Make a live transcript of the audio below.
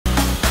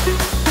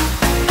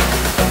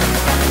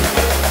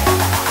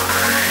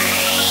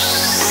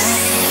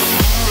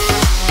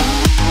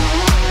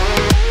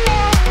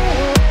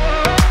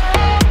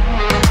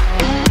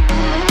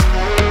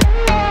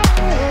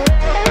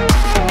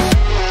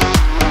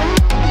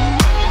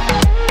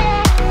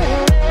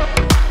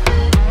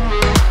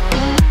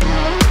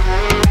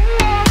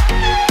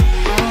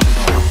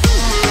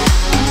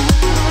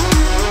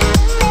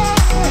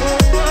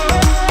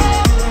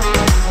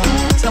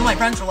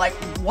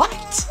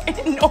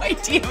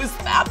idea it was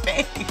that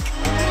big.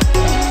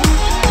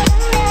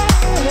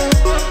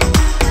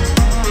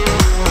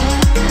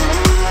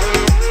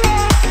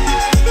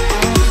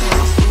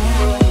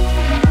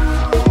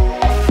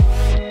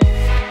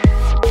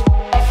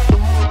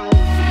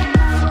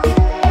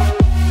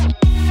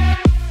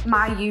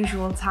 My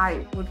usual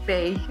type would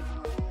be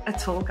a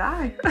tall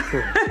guy.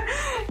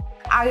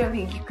 I don't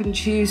think you can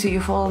choose who you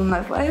fall in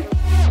love with.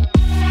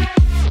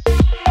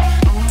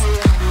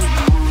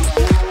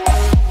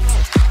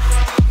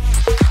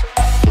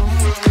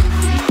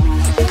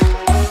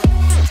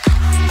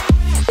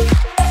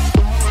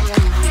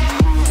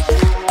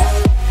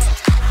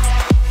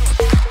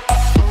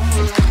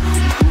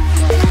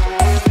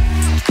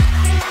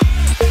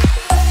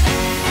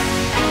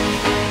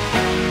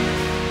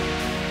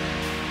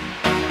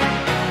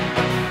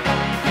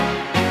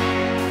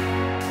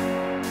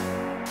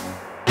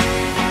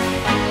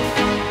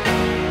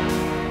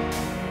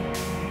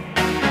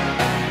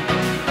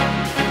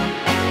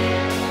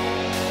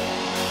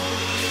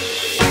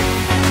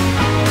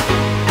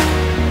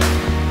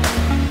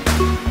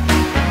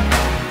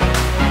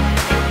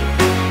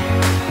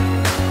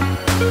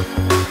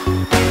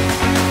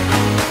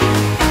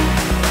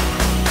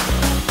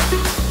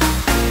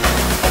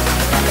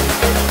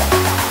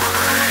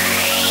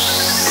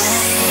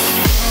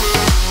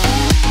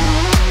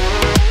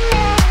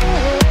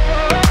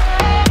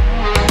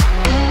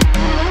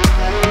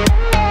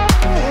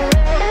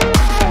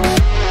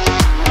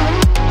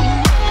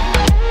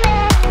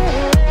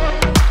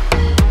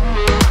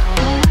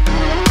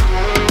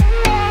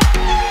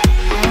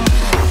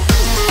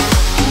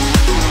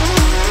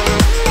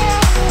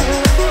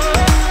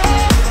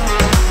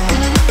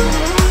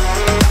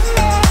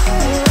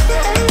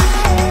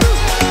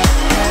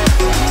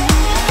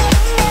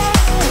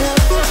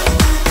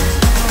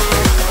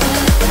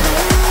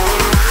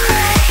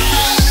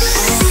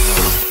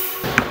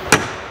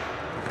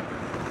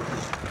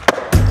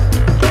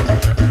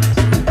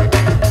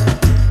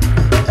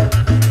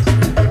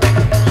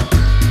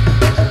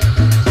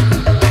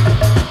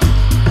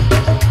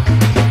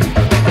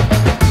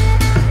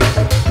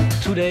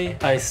 Today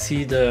I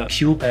see the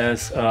cube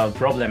as a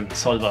problem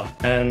solver,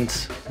 and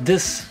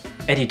this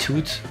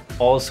attitude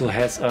also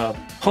has a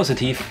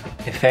positive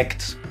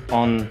effect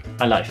on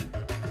my life.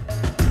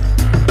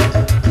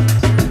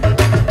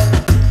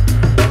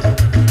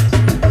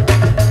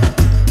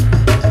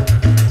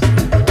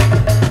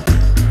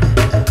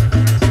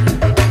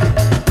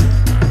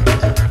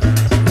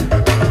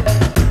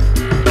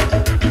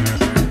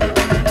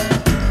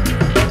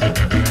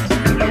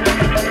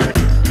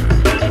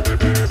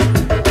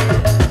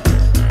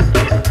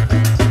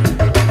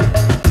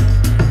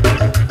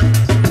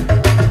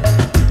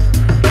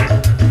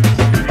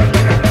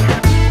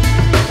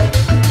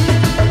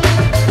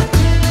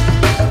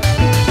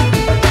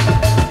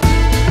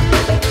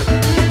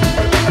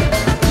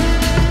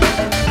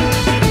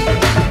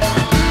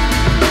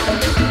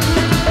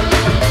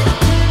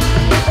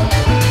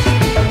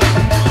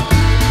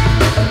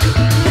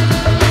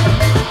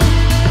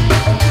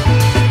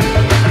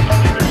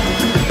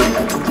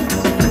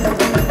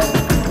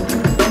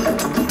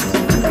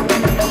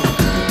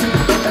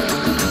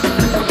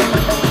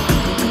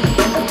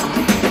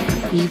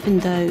 Even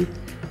though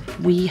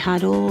we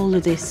had all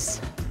of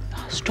this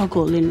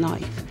struggle in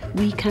life,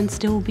 we can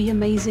still be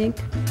amazing.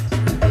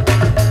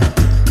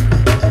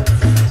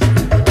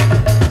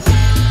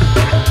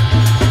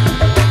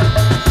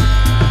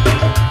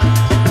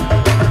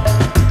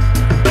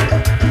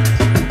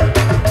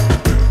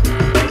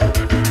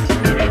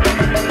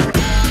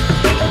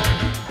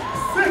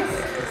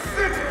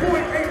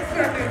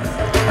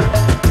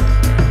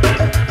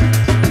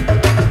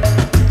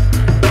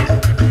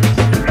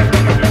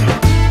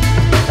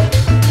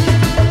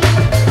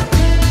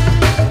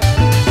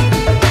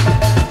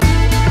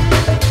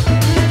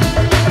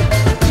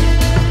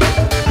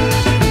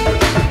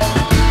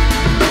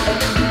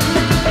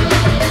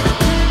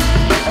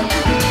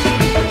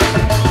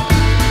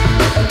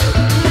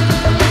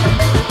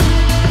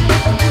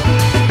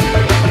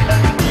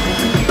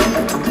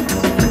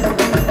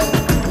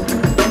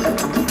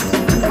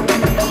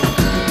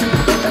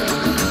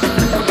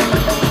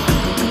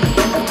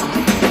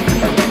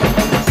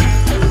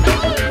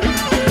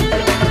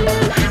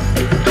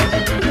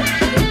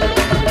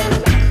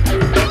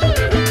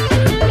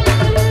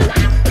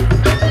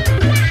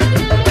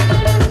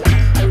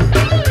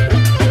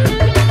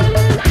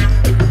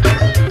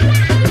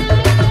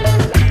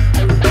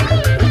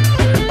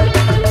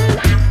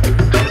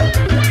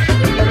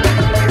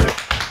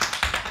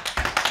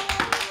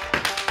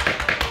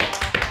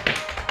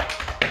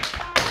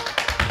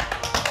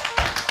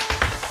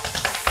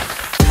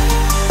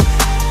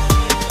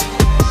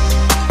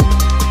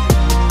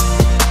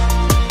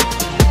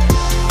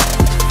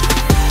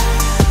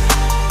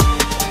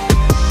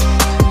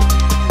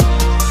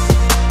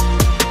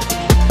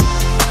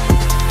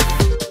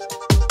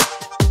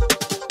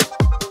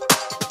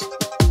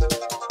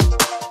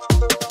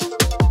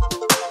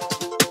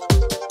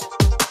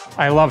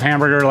 I love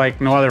hamburger like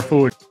no other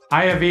food.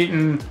 I have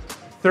eaten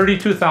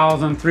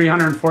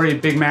 32,340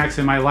 Big Macs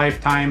in my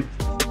lifetime.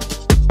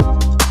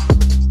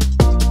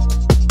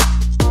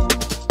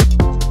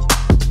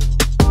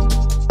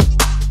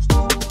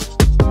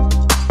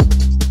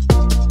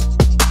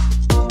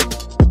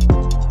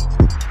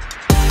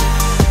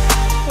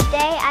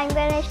 Today I'm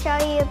going to show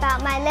you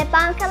about my lip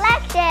balm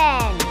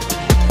collection.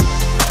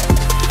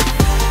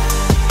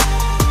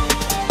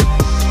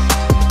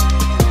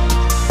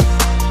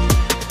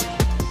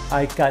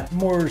 I got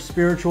more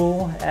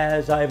spiritual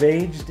as I've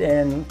aged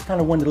and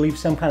kind of wanted to leave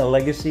some kind of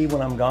legacy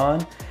when I'm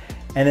gone.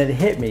 And it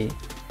hit me,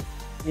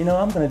 you know,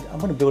 I'm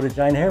gonna build a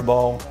giant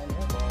hairball.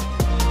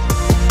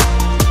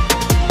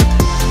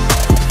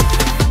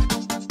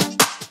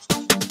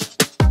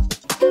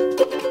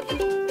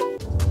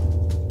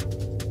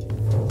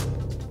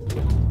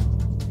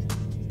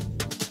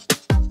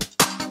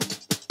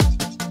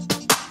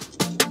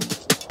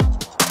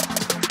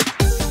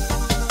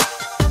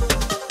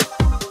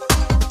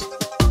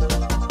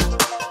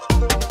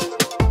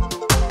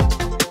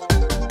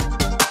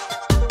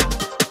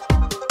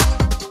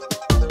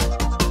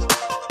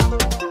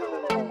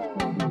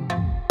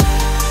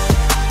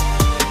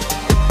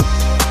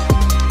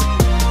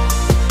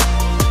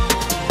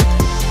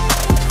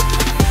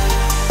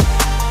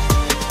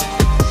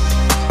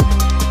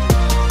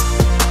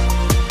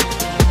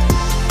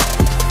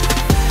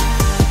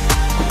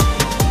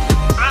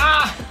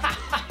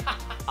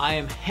 I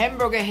am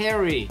Hamburger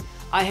Harry.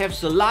 I have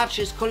the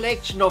largest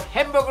collection of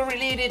hamburger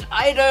related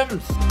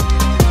items.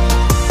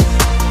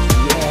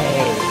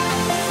 Yay!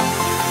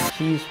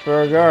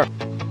 Cheeseburger.